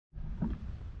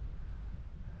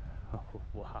Oh,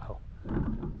 wow.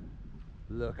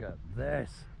 Look at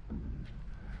this.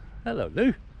 Hello,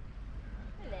 Lou.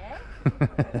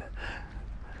 Hello.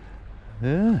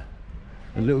 Yeah.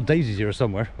 A little Daisy's here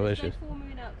somewhere. Well, there she is. Full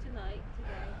moon out tonight, today.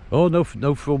 Oh, no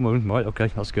full moon. Right, okay,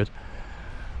 that's good.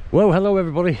 Well, hello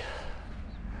everybody.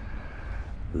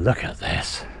 Look at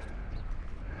this.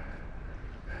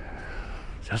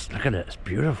 Just look at it, it's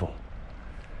beautiful.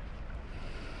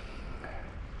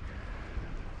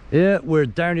 Yeah, we're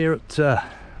down here at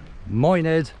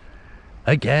MINEHEAD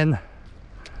again.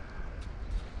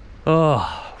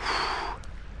 Oh,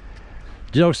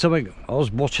 do you know something? I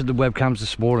was watching the webcams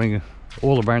this morning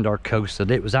all around our coast, and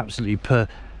it was absolutely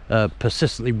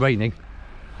persistently raining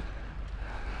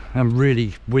and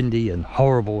really windy and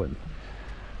horrible, and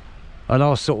I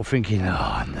was sort of thinking,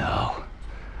 oh no,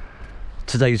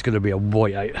 today's going to be a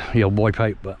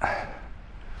wipeout, but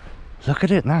look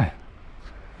at it now.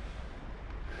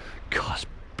 God, it's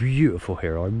beautiful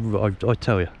here. I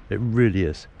tell you, it really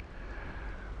is.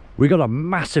 We got a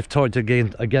massive tide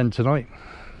again tonight,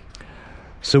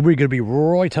 so we're going to be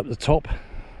right up the top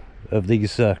of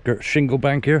these shingle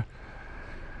bank here.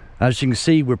 As you can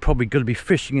see, we're probably going to be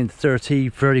fishing in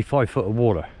 35 foot of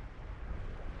water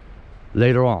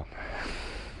later on.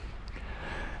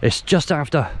 It's just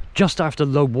after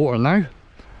low water now.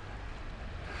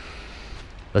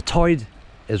 The tide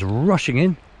is rushing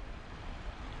in,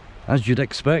 as you'd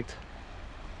expect.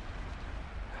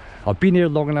 I've been here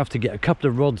long enough to get a couple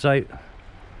of rods out.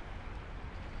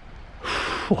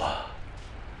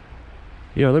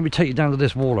 Yeah, let me take you down to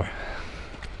this water.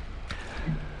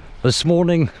 This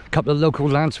morning, a couple of local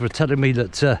lads were telling me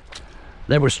that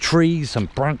there was trees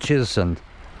and branches and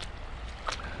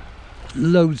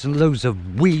loads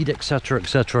of weed,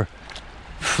 etc.,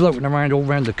 floating around all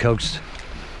around the coast.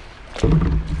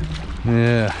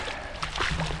 Yeah.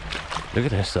 Look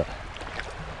at this. Look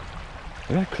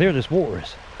how clear this water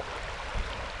is.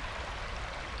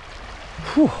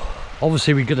 Whew.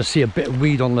 Obviously we're going to see a bit of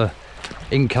weed on the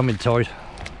incoming tide,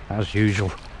 as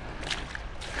usual.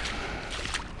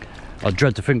 I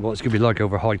dread to think what it's going to be like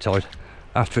over high tide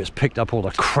after it's picked up all the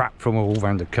crap from all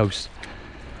around the coast.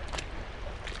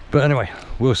 But anyway,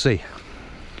 we'll see.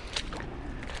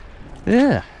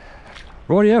 Yeah,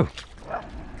 rightio.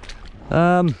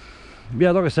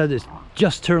 Yeah, like I said, it's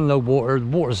just turned low water. The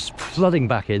water's flooding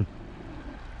back in,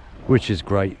 which is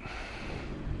great.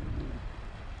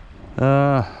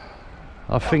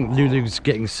 I think Lulu's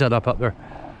getting set up there,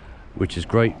 which is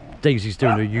great. Daisy's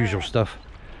doing her usual stuff.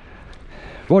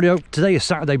 Rightio, today is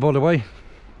Saturday, by the way.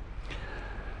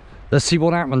 Let's see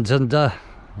what happens, and I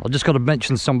just got to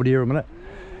mention somebody here a minute.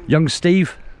 Young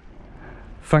Steve,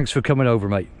 thanks for coming over,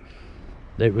 mate.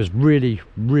 It was really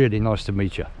nice to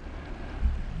meet you,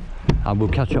 and we'll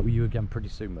catch up with you again pretty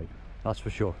soon, mate, that's for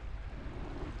sure.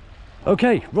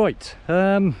 Okay, right,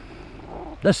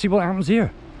 let's see what happens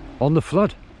here on the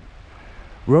flood.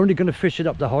 We're only going to fish it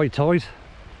up the high tide.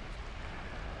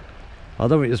 I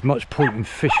don't think there's much point in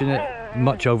fishing it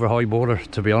much over high water,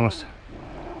 to be honest.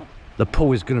 The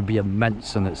pull is going to be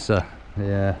immense, and it's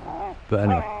yeah, but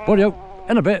anyway, rightio,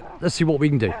 in a bit, let's see what we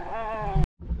can do.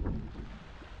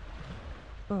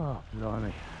 Oh,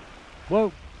 blimey.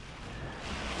 Well,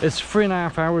 it's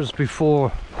 3.5 hours before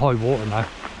high water now.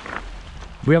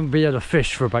 We haven't been able to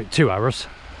fish for about 2 hours.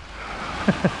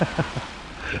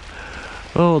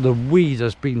 Oh, the weed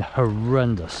has been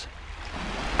horrendous.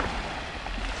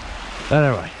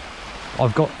 Anyway,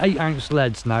 I've got 8-ounce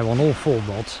leads now on all 4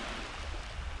 rods.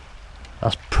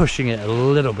 That's pushing it a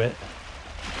little bit,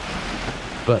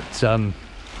 but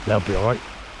they'll be alright.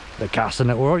 They're casting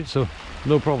it alright, so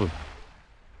no problem.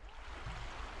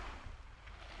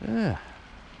 Yeah,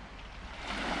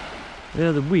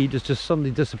 the weed has just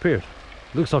suddenly disappeared.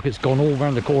 Looks like it's gone all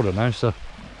around the corner now, so,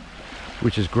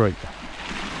 which is great.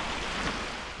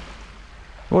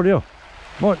 Rightio.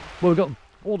 Right, well, we've got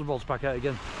all the rods back out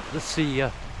again. Let's see.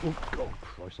 Oh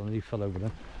Christ, I nearly fell over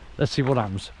there. Let's see what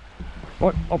happens.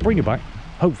 Right, I'll bring you back,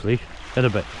 hopefully, in a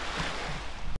bit.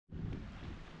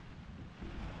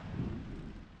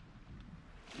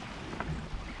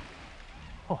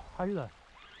 Oh, how there?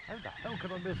 How the hell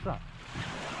could I miss that?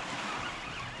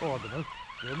 Oh, I don't know.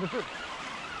 Did I miss it?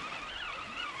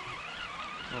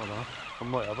 Oh no, I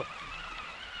might have it.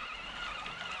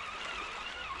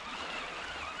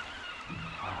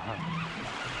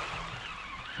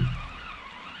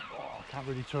 Oh, I can't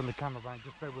really turn the camera around,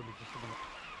 just bear with me just a minute.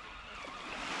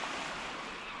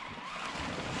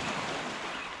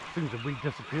 As soon as the weed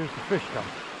disappears, the fish come.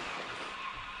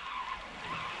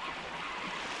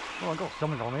 Well, I got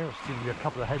something on here, it's giving me a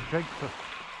couple of head shakes. So.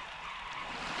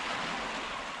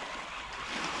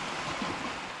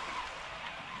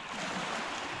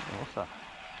 So.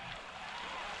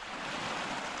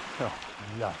 Oh,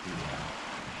 lucky hell.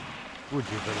 Would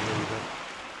you believe it?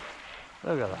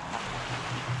 Look at that.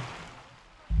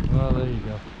 Well, there you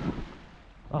go.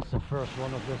 That's the first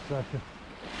one of this session.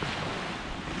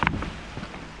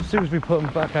 As soon as we put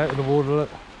them back out of the water, look,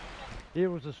 here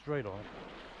was a straight on it.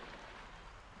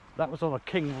 That was on a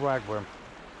king ragworm.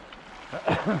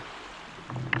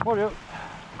 Mario,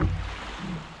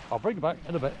 I'll bring it back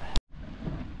in a bit.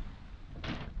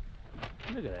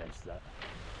 Look at that.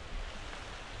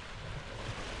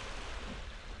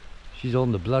 She's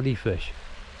on the bloody fish.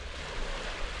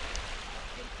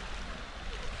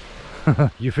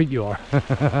 You think you are?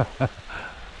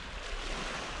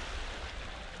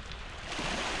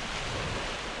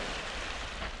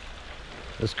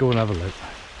 Let's go and have a look.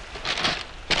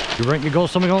 You reckon you got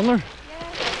something on there?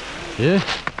 Yeah.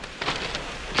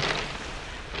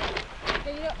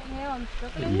 I'm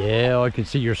struggling. Yeah, I can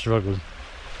see you're struggling.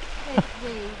 It's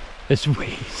weed. It's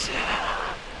weeds.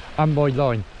 And my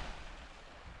line.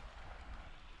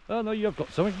 Oh no, you've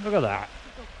got something. Look at that.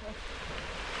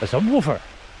 It's a woofer.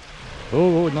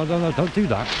 Oh no, don't do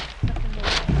that.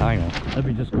 Hang on, let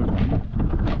me just go.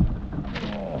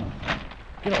 Oh,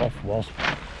 get it off, wasp.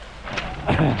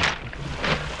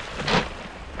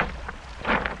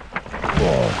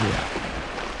 Oh dear.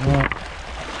 Right.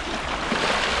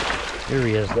 Here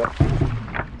he is though.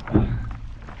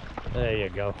 There you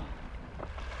go.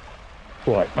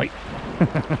 Right, mate.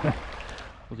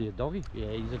 Was he a doggy?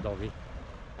 Yeah, he's a doggy.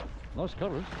 Nice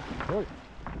colours. Right.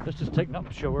 Let's just take him up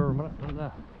and show her a minute.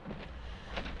 And,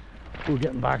 we'll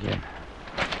get him back in.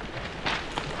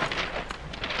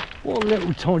 What a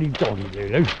little tiny doggy,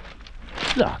 Lulu.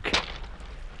 Look.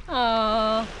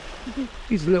 Aww.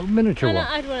 He's a little miniature I've one.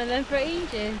 not had one of them for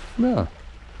ages. No.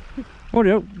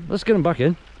 Rightio, let's get him back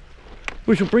in.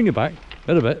 We shall bring it back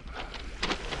in a bit.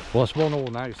 Well, it's 1 all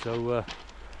now, so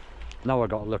now I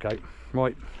got to look out.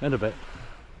 Right, in a bit.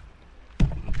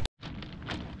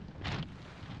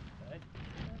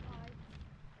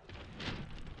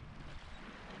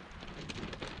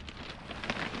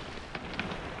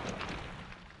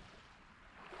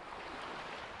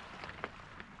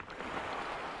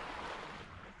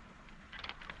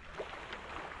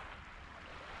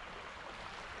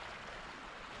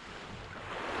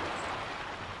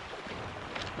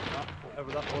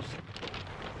 Whatever that was.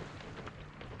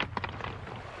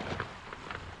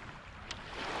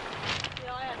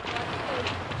 Yeah, I had one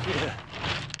too. Yeah.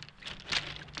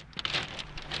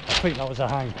 I think that was a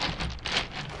hang.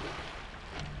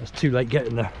 It's too late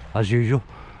getting there, as usual.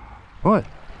 Right,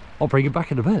 I'll bring it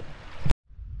back in a bit.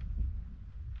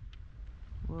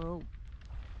 Well,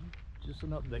 just an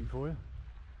update for you.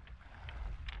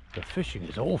 The fishing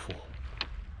is awful.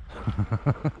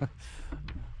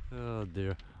 Oh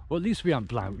dear. Well, at least we haven't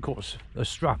blanked. Caught a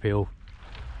strap eel.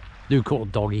 Do caught a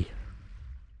doggy.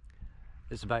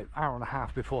 It's about an hour and a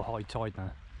half before high tide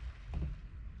now.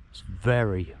 It's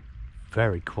very,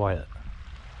 very quiet.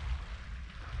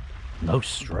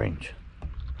 Most strange.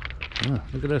 Ah,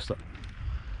 look at this. Look.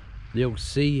 The old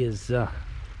sea is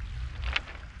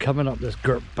coming up this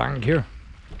girt bank here.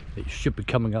 It should be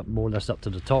coming up more or less up to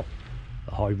the top,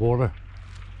 the high water.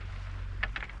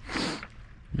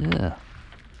 Yeah.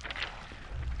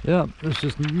 Yeah, there's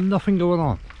just nothing going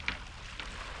on.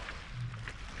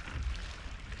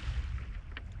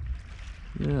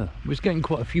 Yeah, we was getting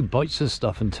quite a few bites and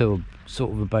stuff until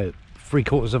sort of about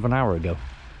 3/4 of an hour ago.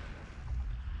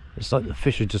 It's like the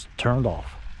fish had just turned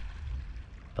off.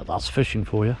 But that's fishing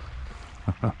for you.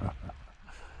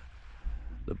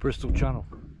 The Bristol Channel.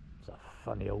 It's a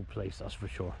funny old place, that's for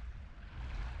sure.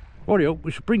 Rightio,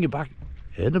 we should bring you back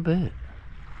in a bit.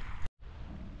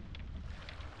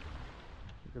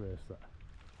 Look at this, that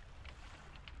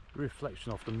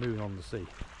reflection off the moon on the sea.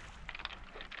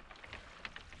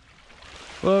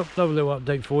 Well, another little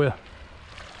update for you.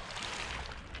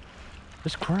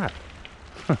 It's crap.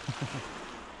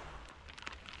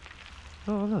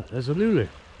 Oh look, there's a Lulu.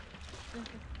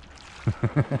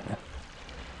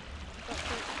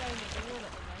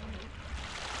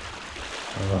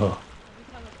 Oh.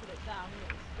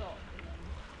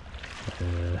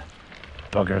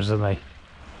 Buggers, aren't they?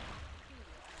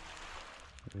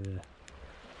 Yeah.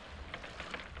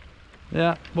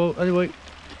 Yeah, well, anyway,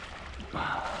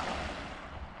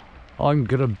 I'm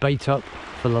gonna bait up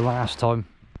for the last time.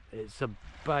 It's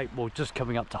about, well, just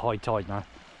coming up to high tide now.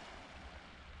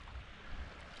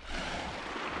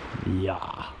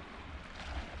 Yeah.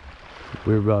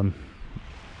 We're gonna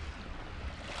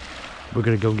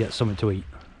go and get something to eat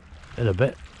in a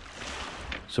bit,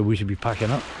 so we should be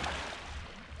packing up.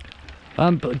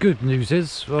 But the good news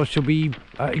is I shall be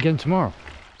out again tomorrow,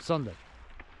 Sunday.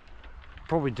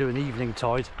 probably do an evening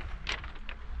tide.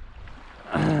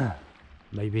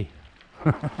 Maybe.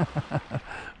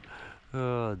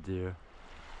 Oh dear.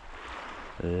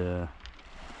 Yeah.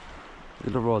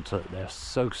 The rods up there,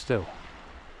 so still.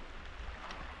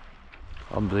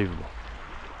 Unbelievable.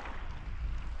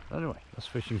 Anyway, that's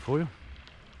fishing for you.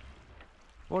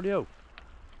 Rightio.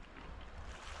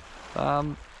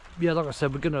 Yeah, like I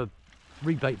said, we're gonna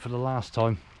rebait for the last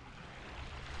time.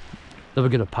 Then we're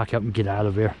gonna pack up and get out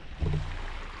of here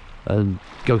and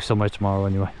go somewhere tomorrow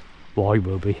anyway. Well, I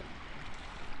will be.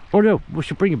 Rightio, we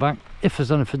should bring it back if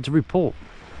there's anything to report.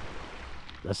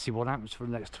 Let's see what happens for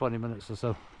the next 20 minutes or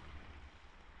so.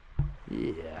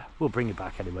 Yeah, we'll bring it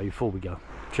back anyway before we go.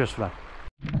 Cheers for that.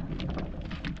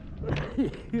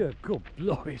 Yeah, God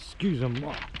blimey, excuse me.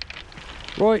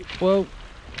 Right, well,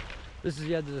 this is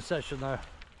the end of the session now.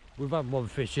 We've had one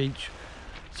fish each,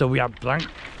 so we had blank.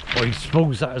 I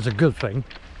suppose that is a good thing.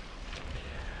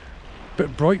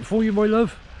 Bit bright for you, my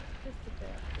love? Just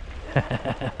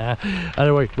a bit.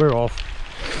 Anyway, we're off.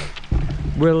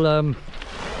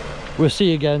 We'll see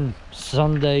you again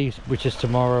Sunday, which is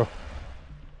tomorrow.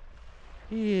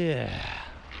 Yeah,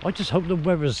 I just hope the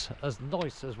weather's as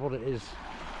nice as what it is.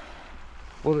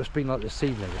 What it's been like this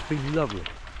evening. It's been lovely,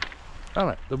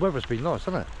 hasn't it? The weather's been nice,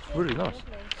 hasn't it? It's really nice.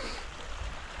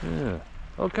 Lovely. Yeah.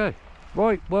 Okay.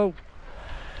 Right. Well,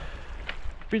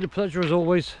 been a pleasure as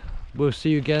always. We'll see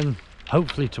you again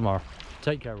hopefully tomorrow.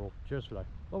 Take care, all. Cheers for that.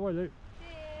 Bye bye, Luke.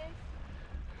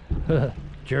 Cheers.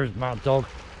 Cheers, mad dog.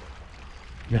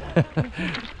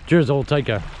 Cheers, all. Take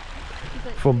care.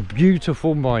 From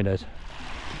beautiful Minehead.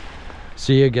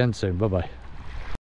 See you again soon. Bye bye.